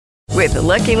With the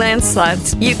Lucky Land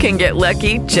Slots, you can get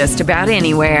lucky just about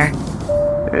anywhere.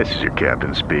 This is your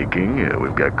captain speaking.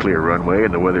 We've got clear runway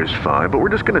and the weather's fine, but we're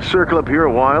just going to circle up here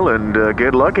a while and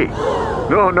get lucky.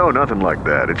 No, nothing like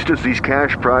that. It's just these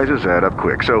cash prizes add up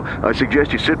quick. So I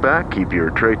suggest you sit back, keep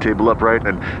your tray table upright,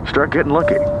 and start getting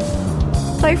lucky.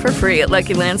 Play for free at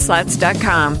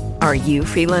LuckyLandSlots.com. Are you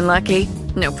feeling lucky?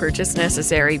 No purchase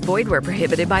necessary. Void where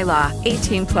prohibited by law.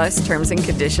 18 plus terms and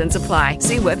conditions apply.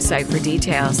 See website for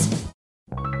details.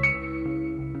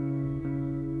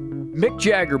 Mick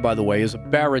Jagger, by the way, is a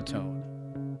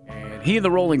baritone. And he and the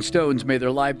Rolling Stones made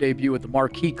their live debut at the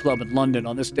Marquee Club in London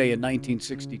on this day in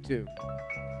 1962.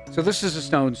 So this is a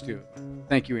Stones tune.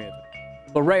 Thank you, Anthony.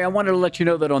 But Ray, I wanted to let you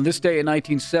know that on this day in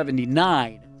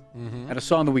 1979, and a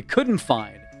song that we couldn't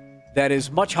find that is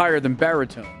much higher than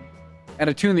baritone, and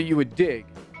a tune that you would dig,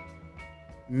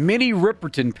 Minnie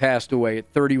Riperton passed away at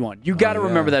 31. You got to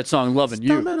remember that song, Lovin'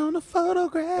 You. On a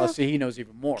photograph. Well, see, he knows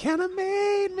even more. Kinda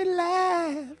made me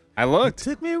laugh. I looked. It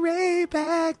took me way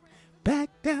back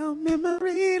down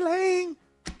memory lane.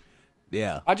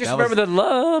 Yeah. I just remember that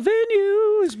loving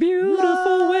you is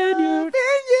beautiful when you're...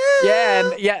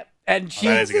 Yeah, and she...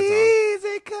 That is a good song.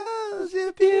 Easy 'cause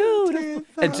you're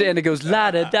beautiful. And it goes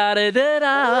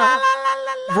la-da-da-da-da-da.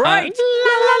 Right.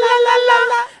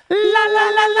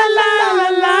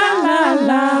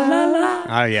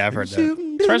 Oh, yeah, I've heard that.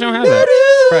 Surprised I don't have that.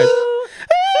 Surprised.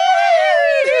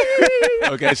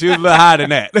 Okay, she was a little higher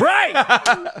than that. Right.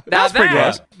 That's pretty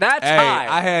close. That's Hey, high.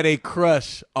 I had a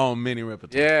crush on Minnie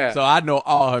Riperton. Yeah. So I know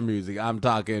all her music. I'm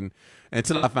talking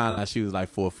until I found out she was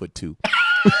like 4'2".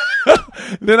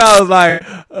 Then I was like,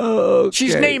 oh, okay.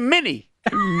 She's named Minnie.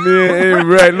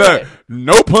 Right, look,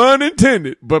 no pun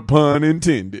intended, but pun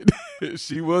intended.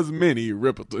 She was Minnie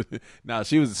Riperton. No,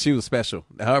 she was special.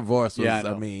 Her voice was,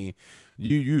 I mean,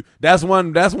 you that's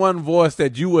one voice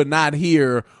that you would not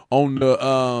hear on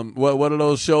the what are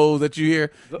those shows that you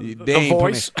hear? The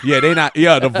Voice. They not.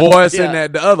 Yeah, The Voice and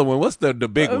that the other one. What's the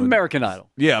big one? American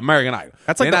Idol. Yeah, American Idol.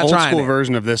 That's like the old school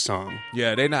version of this song.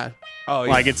 Yeah, they not. Oh,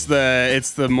 yeah. Like it's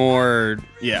the more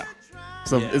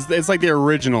So it's like the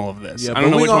original of this. Yeah, I don't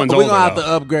know which one's older. We're gonna have to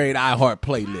upgrade iHeart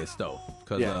playlist though,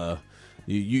 because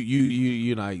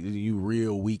you know you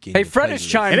real weekend. Hey, Fred has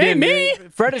chimed in. me.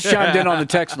 Fred has chimed in on the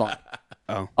text line.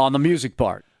 On the music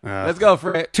part. Let's go,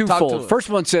 Fred. Twofold. First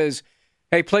one says,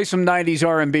 "Hey, play some '90s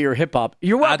R&B or hip hop."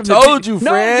 You're welcome. I told you,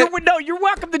 Fred. No, you're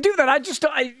welcome to do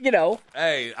that.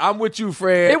 Hey, I'm with you,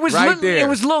 Fred. It was there. It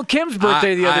was Lil' Kim's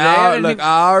birthday the other day.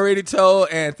 I already told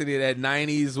Anthony that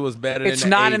 '90s was better than the 80s. It's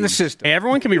not in the system. Hey,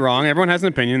 everyone can be wrong. Everyone has an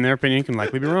opinion. Their opinion can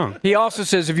likely be wrong. He also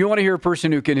says, if you want to hear a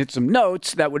person who can hit some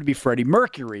notes, that would be Freddie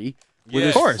Mercury. With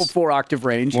his full 4-octave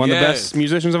range. One of the best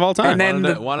musicians of all time. And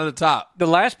then one of the top. The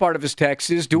last part of his text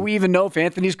is, do we even know if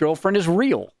Anthony's girlfriend is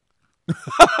real?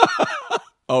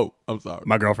 Oh, I'm sorry.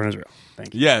 My girlfriend is real.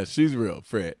 Thank you. Yeah, she's real,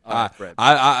 Fred. Fred.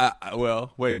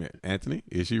 Well, wait a minute. Anthony,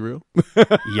 is she real?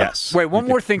 Yes. Wait, one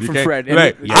more thing from Fred.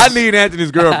 Yes. I need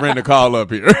Anthony's girlfriend to call up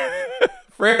here.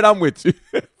 Fred, I'm with you.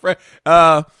 Fred,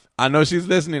 I know she's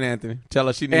listening, Anthony. Tell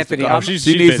her she needs to call. She's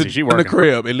she needs busy. to She in the working.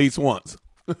 crib at least once.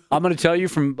 I'm going to tell you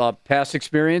from past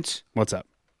experience, What's up?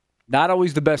 not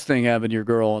always the best thing having your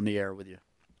girl on the air with you.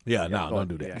 Yeah, no, don't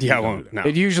do that. Yeah, I won't. No.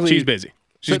 It usually- She's busy.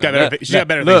 She's got better things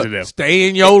to do. Stay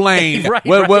in your lane. Right,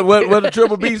 what the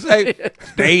Triple B say?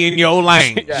 Stay in your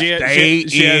lane. Stay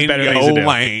she has in better your things to do.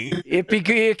 lane.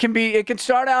 It can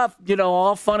start out,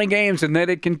 all fun and games, and then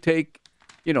it can take,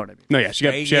 you know what I mean. No, yeah, she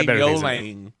had Stay in better your things to do.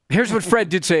 lane. Here's what Fred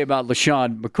did say about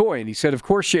LaShawn McCoy, and he said, of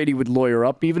course Shady would lawyer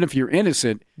up, even if you're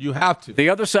innocent. You have to. The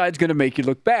other side's going to make you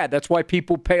look bad. That's why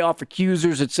people pay off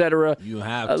accusers, etc. You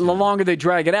have to. The longer they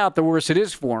drag it out, the worse it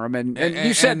is for them. And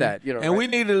you said that. And we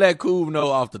need to let Coov know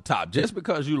off the top. Just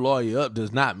because you lawyer up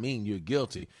does not mean you're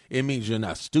guilty. It means you're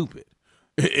not stupid.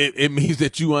 It means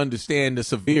that you understand the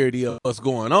severity of what's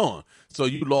going on. So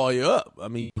you lawyer up. I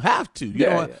mean, you have to. You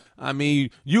know what? I mean,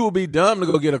 you will be dumb to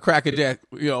go get a crackerjack,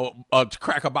 a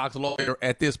cracker box lawyer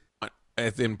at this point.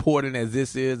 As important as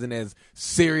this is and as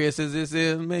serious as this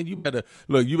is, man, you better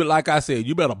look. Like I said,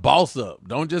 you better boss up.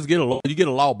 Don't just get a lawyer. You get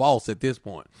a law boss at this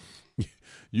point.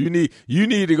 You need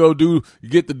to go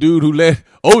get the dude who let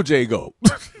OJ go.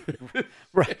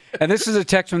 Right. And this is a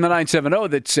text from the 970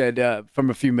 that said from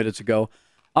a few minutes ago,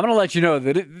 I'm going to let you know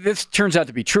that this turns out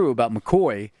to be true about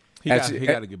McCoy. He got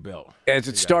to get bailed. As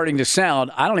it's starting to sound,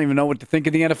 I don't even know what to think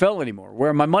of the NFL anymore,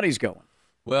 where my money's going.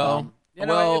 Well,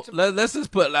 let's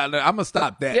just put. I'm gonna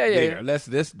stop that there.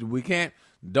 Yeah. We can't.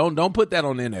 Don't put that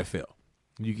on the NFL.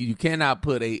 You cannot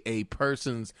put a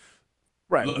person's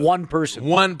one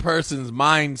person's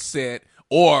mindset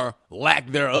or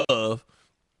lack thereof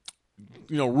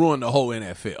ruin the whole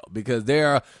NFL because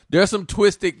there are some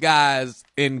twisted guys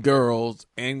and girls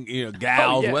and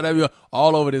gals, whatever,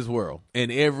 all over this world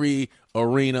in every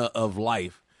arena of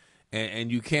life,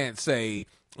 and you can't say,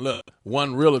 look,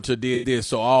 one realtor did this,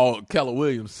 so all Keller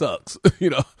Williams sucks.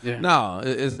 No,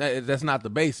 that's not the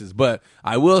basis. But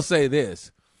I will say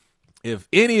this: if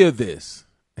any of this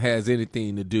has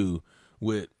anything to do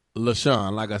with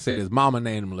LaShawn, like I said, his mama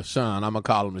named him LaShawn. I'm gonna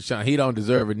call him LaShawn. He don't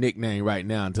deserve a nickname right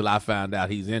now until I find out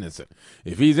he's innocent.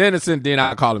 If he's innocent, then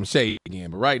I call him Shady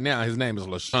again. But right now, his name is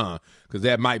LaShawn because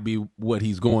that might be what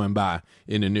he's going by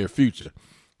in the near future.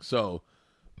 So,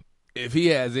 if he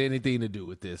has anything to do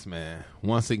with this, man,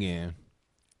 once again,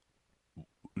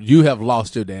 you have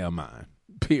lost your damn mind.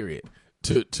 Period.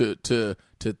 To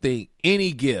think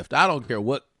any gift, I don't care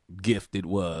what gift it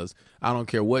was, I don't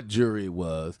care what jury it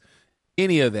was,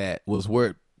 any of that was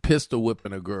worth pistol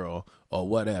whipping a girl or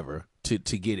whatever to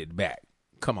get it back.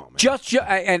 Come on,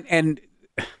 man. And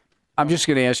I'm just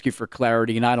going to ask you for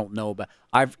clarity, and I don't know, but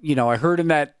I heard in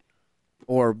that,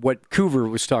 or what Coover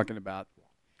was talking about.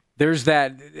 There's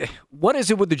that. What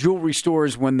is it with the jewelry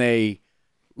stores when they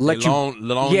let you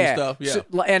loan you stuff? Yeah,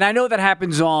 so, and I know that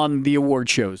happens on the award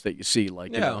shows that you see,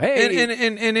 like hey,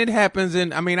 and it happens.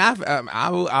 And I mean,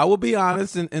 I will be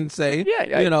honest and say,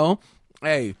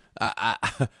 hey.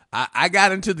 I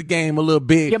got into the game a little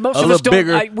big, a little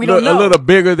bigger, a little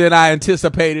bigger than I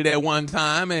anticipated at one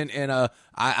time, and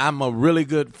I'm a really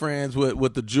good friends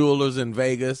with the jewelers in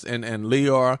Vegas and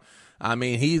Leor. I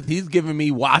mean, he's giving me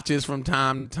watches from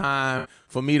time to time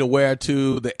for me to wear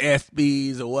to the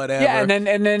SBs or whatever. Yeah,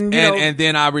 and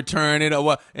then I return it or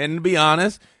what. And to be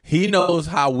honest, he knows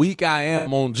how weak I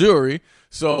am on jewelry.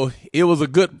 So it was a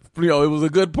good,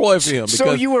 ploy for him. Because,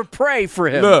 so you were prey for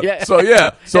him. Look,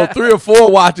 So 3 or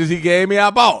 4 watches he gave me, I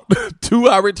bought. 2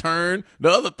 I returned. The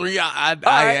other 3 I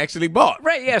actually bought.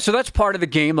 Right. Yeah. So that's part of the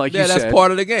game, like you said. Yeah, that's part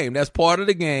of the game. That's part of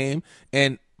the game.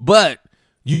 But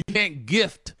you can't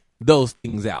gift those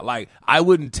things out. Like, I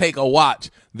wouldn't take a watch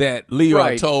that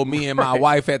Leo told me and my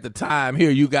wife at the time,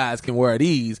 here, you guys can wear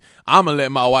these. I'm gonna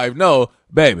let my wife know,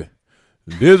 baby,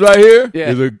 this right here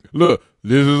is look.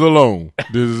 This is a loan.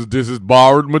 This is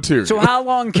borrowed material. So how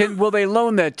long will they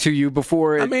loan that to you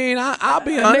before it? I mean, I'll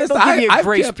be honest. They'll give you a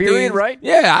grace kept period, things, right?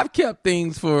 Yeah, I've kept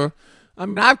things for. I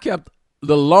mean, I've kept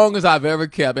the longest I've ever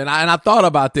kept, and I thought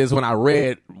about this when I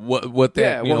read what was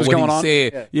going on.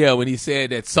 Said. Yeah, when he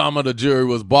said that some of the jewelry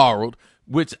was borrowed,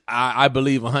 which I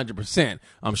believe 100%.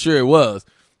 I'm sure it was.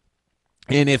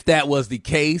 And if that was the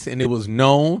case and it was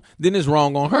known, then it's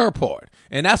wrong on her part.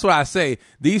 And that's what I say.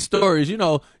 These stories,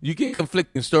 you get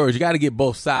conflicting stories. You got to get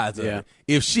both sides of it.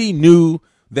 If she knew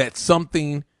that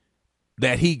something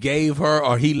that he gave her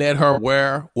or he let her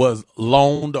wear was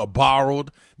loaned or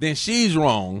borrowed, then she's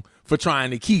wrong for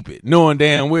trying to keep it, knowing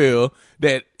damn well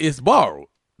that it's borrowed.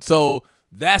 So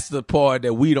that's the part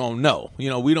that we don't know.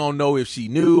 We don't know if she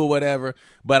knew or whatever.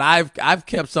 But I've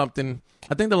kept something.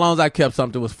 I think the longest I kept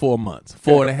something was 4 months,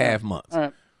 4.5 months.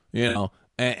 All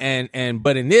right.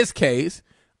 But in this case,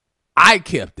 I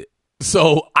kept it,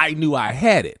 so I knew I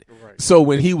had it. Right. So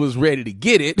when he was ready to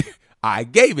get it, I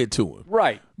gave it to him.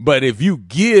 Right. But if you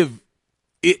give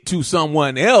it to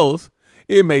someone else,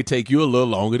 it may take you a little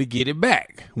longer to get it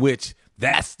back. Which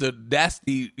that's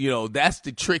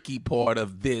the tricky part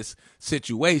of this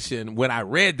situation. When I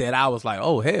read that, I was like,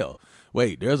 oh hell.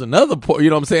 Wait, there's another part. You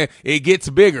know what I'm saying? It gets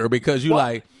bigger because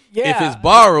if it's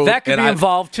borrowed. That could be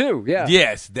involved too. Yeah.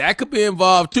 Yes, that could be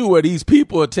involved too, where these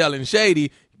people are telling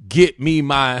Shady, get me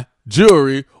my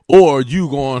jewelry or you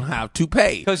going to have to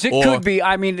pay. Because it could be,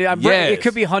 it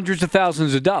could be hundreds of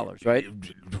thousands of dollars, right?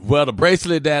 Well, the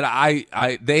bracelet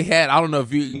that they had, I don't know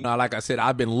if like I said,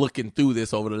 I've been looking through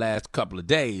this over the last couple of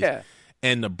days. Yeah.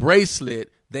 And the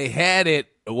bracelet, they had it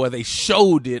where they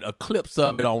showed it, a clips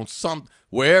of it on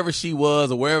wherever she was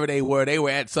or wherever they were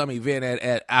at some event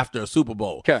at after a Super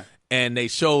Bowl. Okay. And they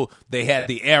had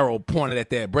the arrow pointed at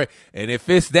that bracelet. And if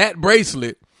it's that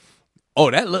bracelet,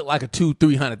 that looked like a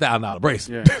 $200,000-$300,000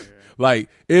 bracelet. Yeah. Like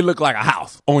it looked like a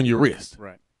house on your wrist.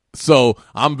 Right. So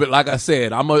like I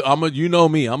said, I'm a I'm a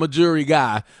jewelry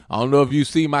guy. I don't know if you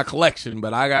see my collection,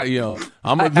 but I got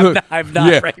I'm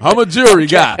a jewelry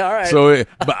guy. All right. So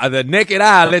but the naked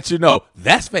eye lets you know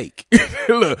that's fake.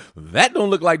 Look, that don't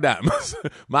look like diamonds.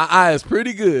 My eye is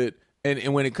pretty good,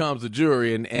 and when it comes to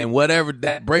jewelry and whatever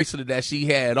that bracelet that she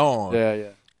had on,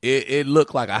 it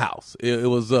looked like a house. It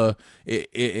was it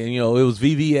was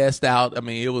VVS'd out. I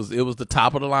mean, it was the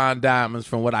top of the line diamonds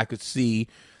from what I could see.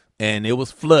 And it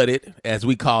was flooded, as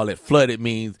we call it. Flooded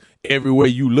means everywhere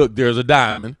you look, there's a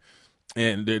diamond.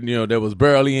 And, there was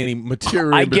barely any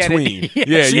material in between.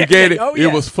 Yes, you get it. Oh, yeah.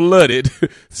 It was flooded.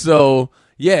 So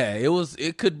Yeah,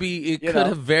 it could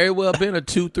have very well been a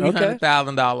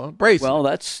 $200,000-$300,000 bracelet. Well,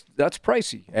 that's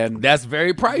pricey, and that's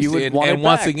very pricey. You would want it back.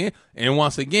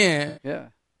 Once again, yeah.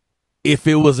 If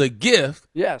it was a gift,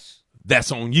 Yes.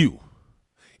 that's on you.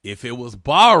 If it was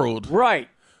borrowed, Right.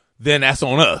 then that's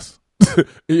on us.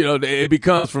 It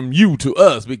becomes from you to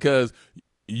us because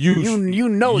you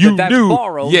know that's knew,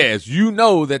 borrowed. Yes, you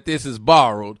know that this is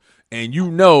borrowed, and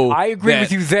you know. I agree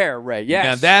with you there, Ray.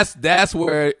 Yes. Now that's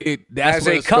where it. That's as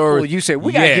where a the couple, story, you say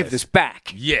we gotta give this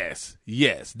back. Yes.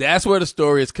 That's where the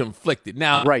story is conflicted.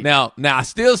 Now, right. Now, I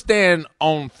still stand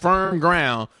on firm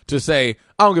ground to say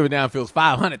I don't give a damn if it was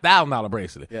 $500,000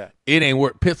 bracelet. Yeah. It ain't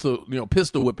worth pistol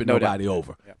whipping nobody doubt.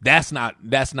 over. Yeah. That's not.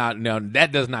 No,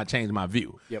 that does not change my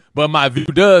view. Yep. But my view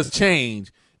does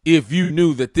change if you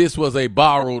knew that this was a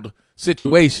borrowed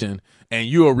situation and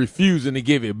you are refusing to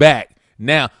give it back.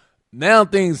 Now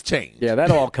things change. Yeah,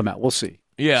 that'll all come out. We'll see.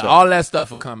 Yeah, all that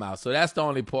stuff will come out. So that's the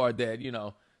only part that,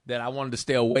 that I wanted to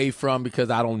stay away from because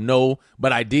I don't know.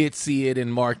 But I did see it,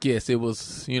 and Mark, yes, it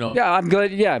was, Yeah, I'm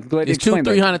glad. Yeah, I'm glad. It's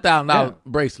 $200,000-$300,000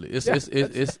 bracelet.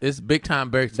 It's big time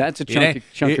bracelet. That's a chunky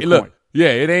coin. Look, yeah,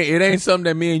 it ain't something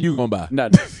that me and you gonna buy. No,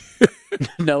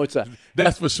 no, it's not.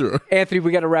 That's for sure. Anthony,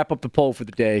 we got to wrap up the poll for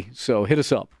the day, so hit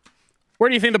us up. Where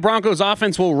do you think the Broncos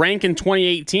offense will rank in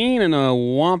 2018? And a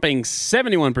whopping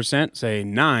 71% say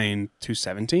 9 to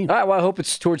 17. All right, well, I hope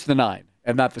it's towards the 9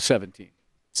 and not the 17.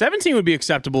 17 would be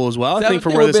acceptable as well, I think,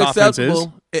 for where this offense is.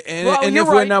 And if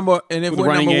we're number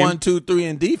 1, 2, 3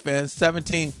 in defense,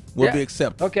 17 will be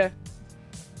acceptable. Okay.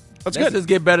 That's good. Let's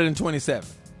get better than 27.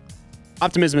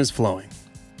 Optimism is flowing.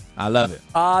 I love it.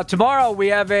 Tomorrow we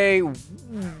have a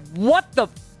What the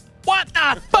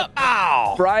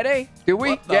football Friday? Do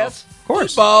we? Yes. Of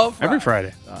course. Football Friday. Every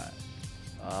Friday.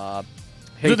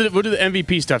 Hey, we'll do the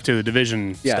MVP stuff, too, the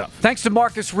division stuff. Thanks to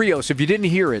Marcus Rios. If you didn't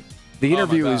hear it, the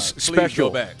interview is Please special.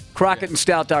 go back.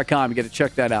 CrockettandStout.com. You got to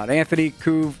check that out. Anthony,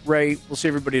 Kuv, Ray, we'll see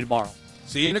everybody tomorrow.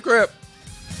 See you in the crib.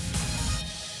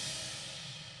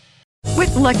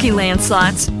 With Lucky Land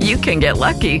Slots, you can get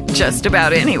lucky just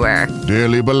about anywhere.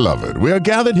 Dearly beloved, we are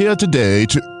gathered here today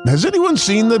to... Has anyone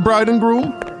seen the bride and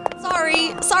groom?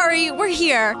 Sorry, we're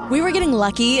here. We were getting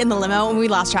lucky in the limo and we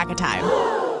lost track of time.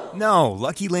 No,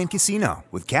 Lucky Land Casino,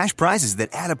 with cash prizes that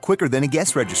add up quicker than a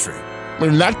guest registry.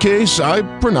 In that case, I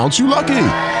pronounce you lucky.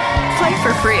 Play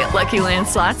for free at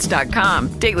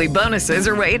LuckyLandSlots.com. Daily bonuses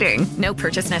are waiting. No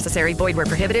purchase necessary. Void where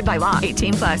prohibited by law.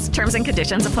 18+. Terms and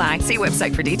conditions apply. See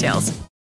website for details.